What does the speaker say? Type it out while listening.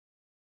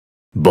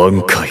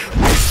Alright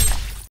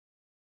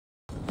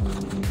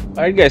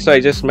guys, so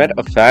I just met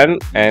a fan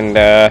and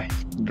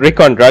Rick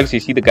on Drugs, you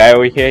see the guy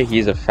over here,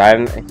 he's a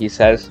fan, he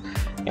says,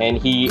 and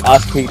he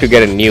asked me to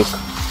get a nuke.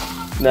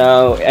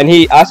 Now, and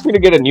he asked me to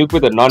get a nuke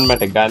with a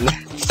non-meta gun,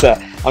 so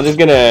I'm just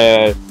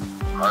gonna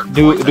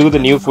do the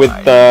nuke with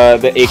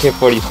the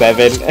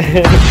AK-47.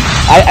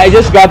 I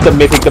just got the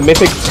Mythic. The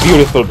Mythic's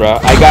beautiful, bro.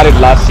 I got it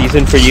last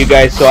season for you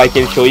guys so I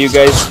can show you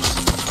guys.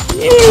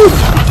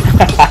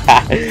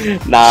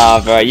 Nah,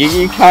 bro,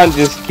 you can't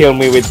just kill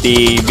me with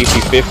the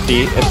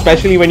BP-50,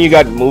 especially when you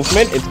got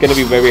movement. It's gonna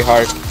be very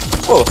hard.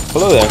 Oh,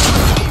 hello there.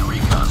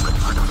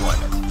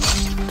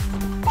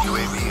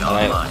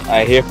 Alright,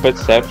 I hear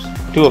footsteps.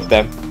 2 of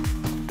them.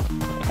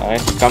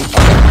 Alright, come.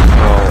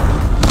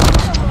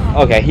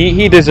 Oh. Okay,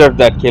 he deserved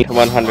that kill.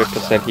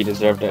 100% he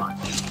deserved it.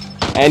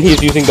 And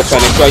he's using the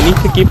Fennec, so I need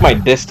to keep my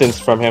distance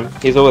from him.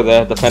 He's over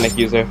there, the Fennec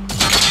user.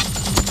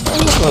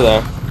 Over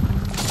there.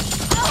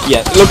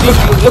 Yeah,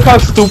 look how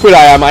stupid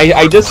I am.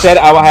 I just said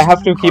I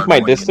have to keep my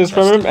distance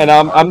from him, and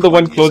I'm the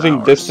one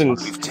closing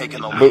distance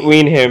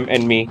between him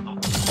and me.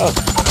 Oh.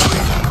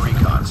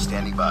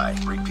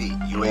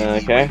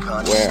 Okay,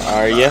 where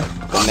are you?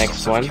 The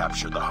next one.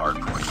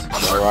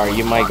 Where are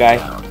you, my guy?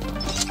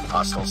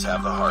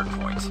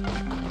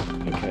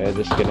 Okay,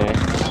 just gonna.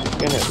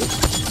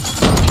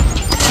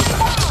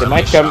 They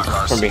might come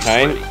from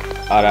behind.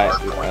 Alright,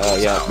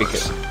 yeah,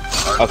 because.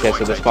 Okay,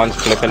 so the spawn's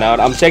flipping out.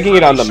 I'm checking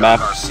it on the map.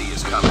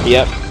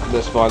 Yep,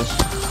 the spawn's.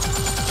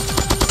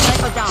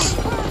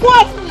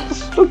 What?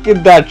 Look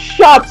at that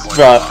shots,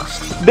 bro.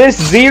 There's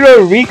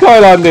 0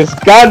 recoil on this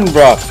gun,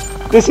 bro.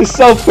 This is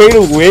so pay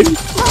to win.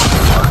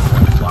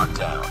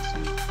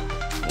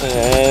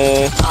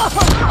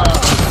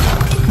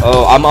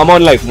 Oh, I'm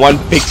on like 1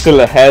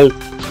 pixel of health.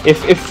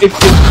 If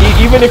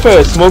even if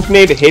a smoke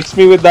nade hits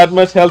me with that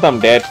much health, I'm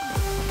dead.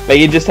 Like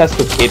it just has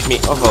to hit me.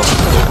 Oh,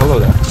 hello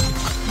there.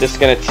 Just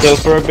gonna chill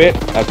for a bit.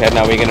 Okay,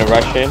 now we're gonna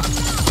rush in.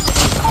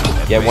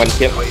 Get 1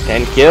 kill.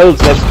 10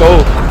 kills. Let's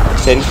go.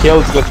 10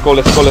 kills. Let's go.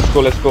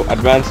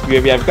 Advanced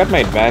UAV. I've got my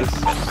advance.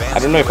 I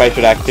don't know if I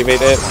should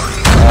activate it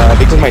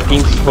because my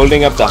team's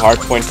holding up the hard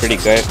point pretty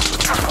good.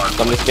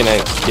 So I'm just gonna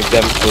give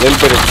them a little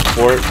bit of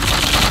support.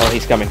 Oh,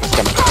 he's coming.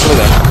 Hello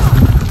there.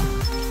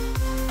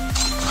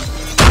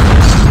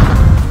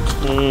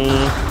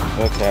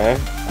 Okay.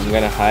 I'm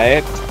gonna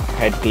hide.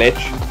 Head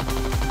glitch.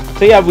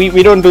 So yeah,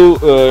 we don't do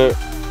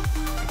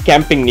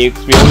camping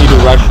nukes, we only do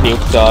rush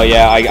nukes, so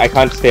yeah, I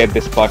can't stay at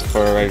this spot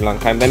for a very long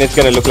time, then it's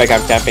gonna look like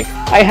I'm camping.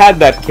 I had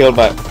that kill,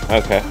 but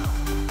okay,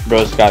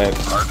 bro's got it.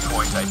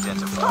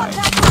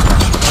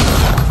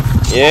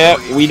 Yeah,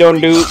 we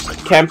don't do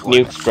camp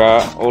nukes,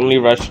 bro, only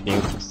rush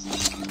nukes.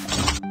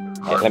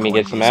 Okay, let me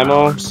get some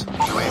ammo.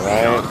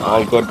 Alright,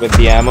 all good with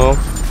the ammo.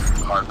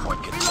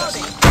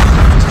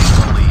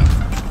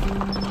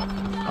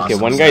 Okay,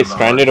 one guy is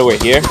stranded over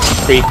here.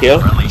 Free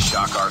kill.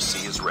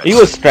 He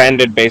was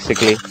stranded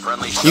basically.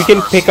 You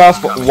can pick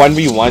off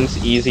 1v1s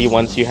easy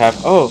once you have.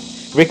 Oh,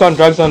 Rick on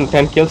Drugs on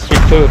 10 kill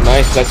streak too.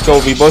 Nice, let's go.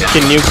 We both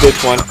can nuke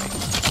this one.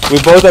 We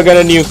both are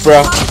gonna nuke,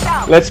 bro.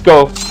 Let's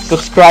go.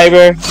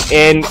 Subscriber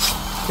and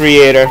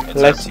creator.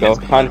 Let's go.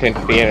 Content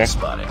creator.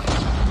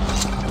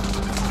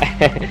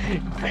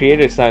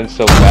 Creator sounds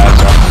so bad,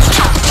 bro.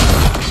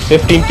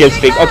 15 kill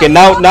streak. Okay,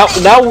 now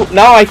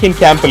I can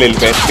camp a little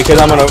bit because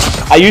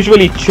I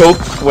usually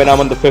choke when I'm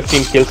on the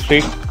 15 kill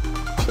streak.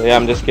 So yeah,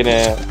 I'm just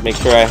gonna make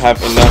sure I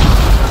have enough.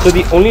 So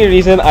the only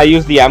reason I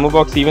use the ammo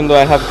box even though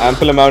I have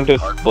ample amount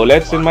of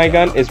bullets in my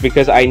gun is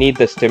because I need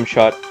the stim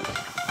shot.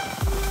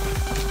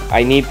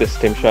 I need the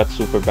stim shot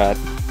super bad.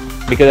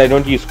 Because I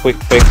don't use quick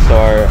fix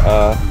or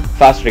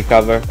fast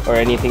recover or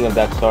anything of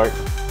that sort.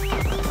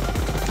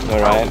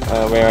 Alright,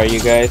 where are you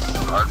guys?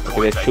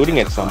 Okay, they're shooting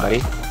at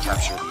somebody.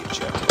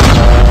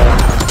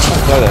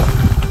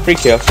 Free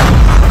kill.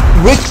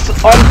 Rick's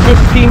on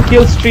 15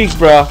 kill streak,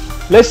 bro.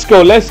 Let's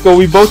go.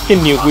 We both can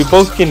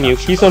nuke.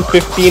 He's on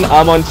 15,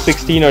 I'm on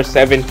 16 or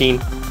 17.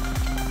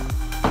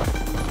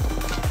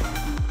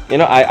 You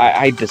know,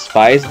 I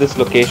despise this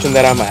location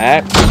that I'm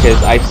at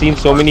because I've seen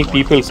so many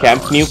people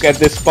camp nuke at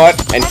this spot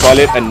and call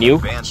it a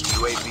nuke.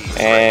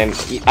 And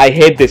I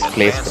hate this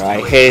place, bro.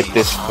 I hate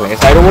this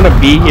place. I don't want to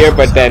be here,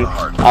 but then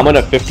I'm on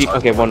a 15.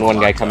 Okay, one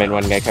guy come in.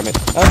 Okay,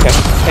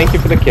 thank you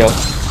for the kill.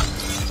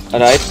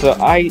 Alright, so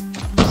I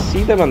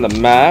see them on the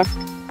map.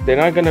 They're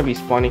not gonna be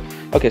spawning.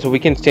 Okay, so we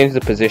can change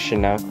the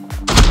position now.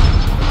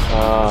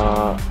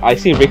 I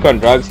see Rick on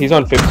Drugs. He's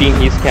on 15.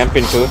 He's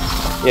camping too.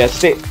 Yeah,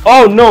 stay.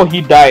 Oh no,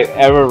 he died.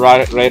 Error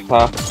right.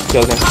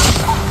 Killed him.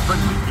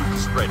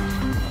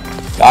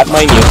 Got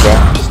my nuke,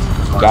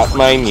 bro. Got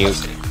my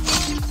nuke.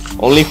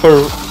 Only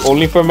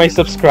for my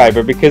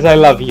subscriber because I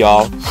love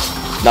y'all.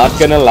 Not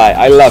gonna lie,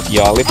 I love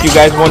y'all. If you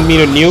guys want me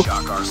to nuke,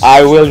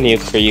 I will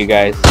nuke for you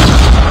guys.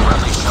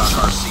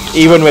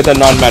 Even with a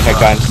non-meta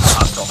gun.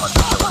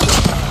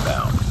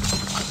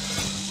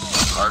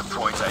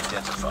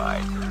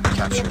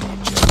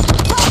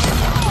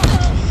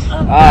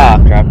 Ah,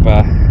 crap.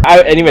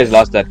 I anyways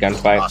lost that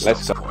gunfight.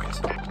 Let's go.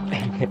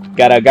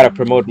 gotta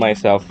promote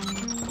myself.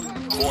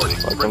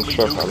 Welcome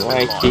ship on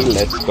my key,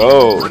 let's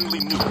go.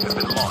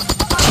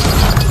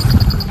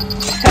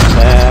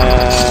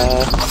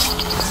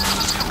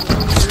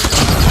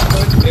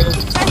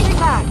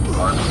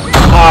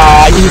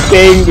 He's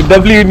saying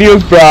W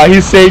nuke, bro.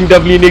 He's saying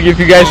W nuke. If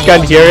you guys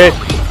can't hear it,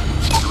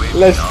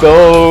 let's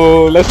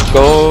go, let's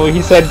go.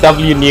 He said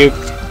W nuke,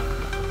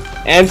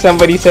 and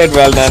somebody said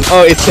well done.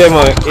 Oh, it's him.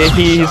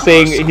 He's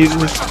saying he's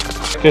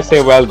just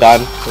say well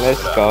done.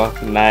 Let's go.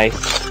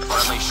 Nice.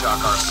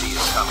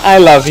 I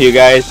love you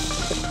guys.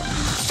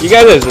 You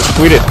guys are the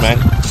sweetest, man.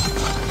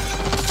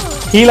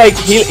 He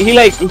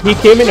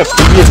came in a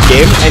previous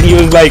game and he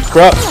was like,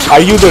 bro,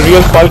 are you the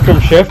real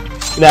Fulcrumshift?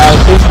 Now,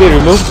 since they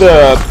removed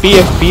the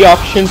PFP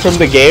option from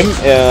the game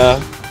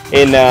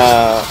in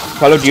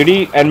Call of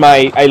Duty, and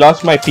I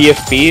lost my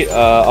PFP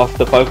of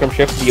the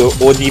Fulcrumshift, the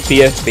OG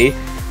PFP,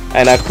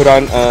 and I put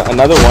on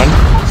another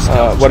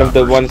one of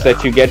the ones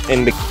that you get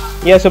in the...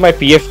 Yeah, so my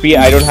PFP,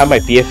 I don't have my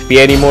PFP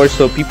anymore,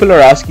 so people are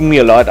asking me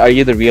a lot, are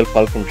you the real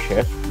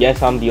Fulcrumshift?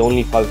 Yes, I'm the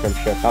only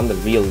Fulcrumshift. I'm the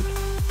real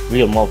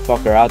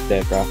motherfucker out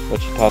there, bro.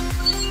 What you talking?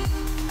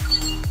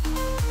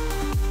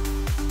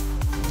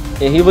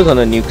 Yeah, he was on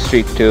a nuke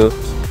streak too.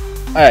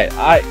 Alright,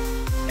 I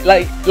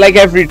like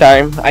every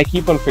time I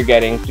keep on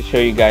forgetting to show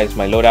you guys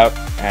my loadout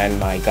and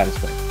my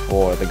gunsmith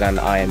for the gun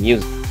I am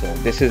using. So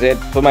this is it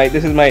for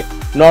this is my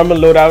normal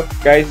loadout,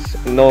 guys.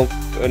 No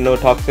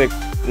toxic,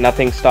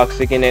 nothing's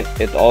toxic in it.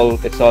 It's all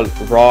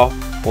raw,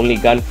 only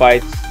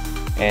gunfights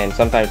and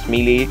sometimes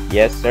melee.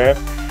 Yes, sir.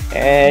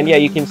 And yeah,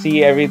 you can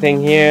see everything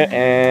here,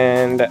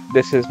 and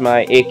this is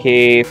my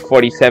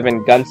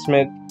AK-47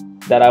 gunsmith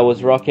that I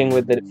was rocking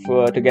with it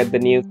to get the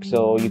nuke,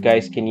 so you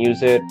guys can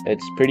use it.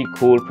 It's pretty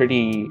cool,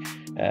 pretty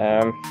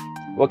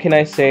what can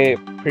I say,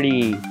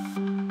 pretty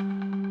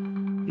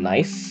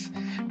nice,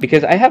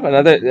 because I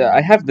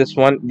have this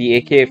one, the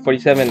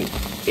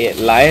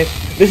AK-47 Lion.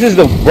 This is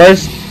the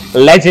worst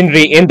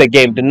legendary in the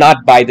game. Do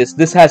not buy this.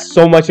 This has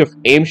so much of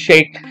aim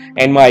shake,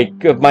 and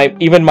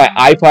even my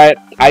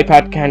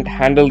iPad can't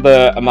handle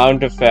the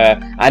amount of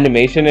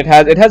animation it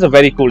has. It has a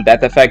very cool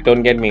death effect,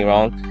 don't get me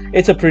wrong.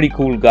 It's a pretty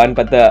cool gun,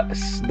 but the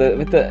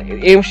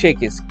aim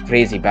shake is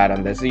crazy bad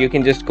on this. So you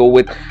can just go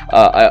with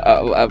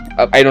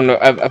I don't know,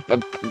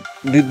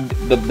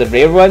 the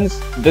rare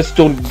ones. Just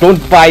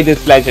don't buy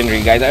this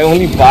legendary, guys. I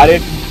only bought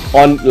it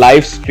on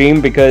live stream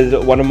because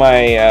one of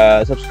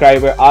my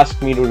subscriber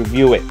asked me to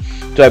review it.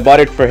 So I bought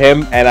it for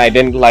him, and I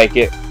didn't like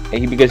it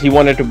because he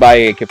wanted to buy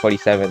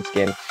AK-47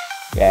 skin,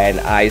 and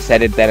I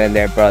said it then and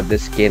there, bro,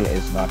 this skin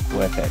is not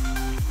worth it.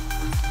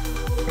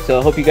 So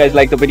I hope you guys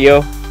like the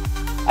video.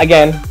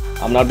 Again,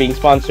 I'm not being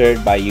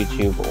sponsored by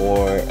YouTube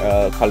or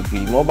Call of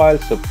Duty Mobile,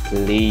 so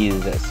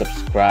please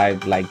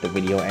subscribe, like the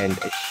video, and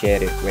share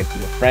it with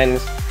your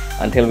friends.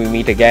 Until we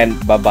meet again,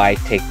 bye bye,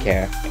 take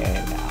care,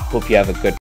 and I hope you have a good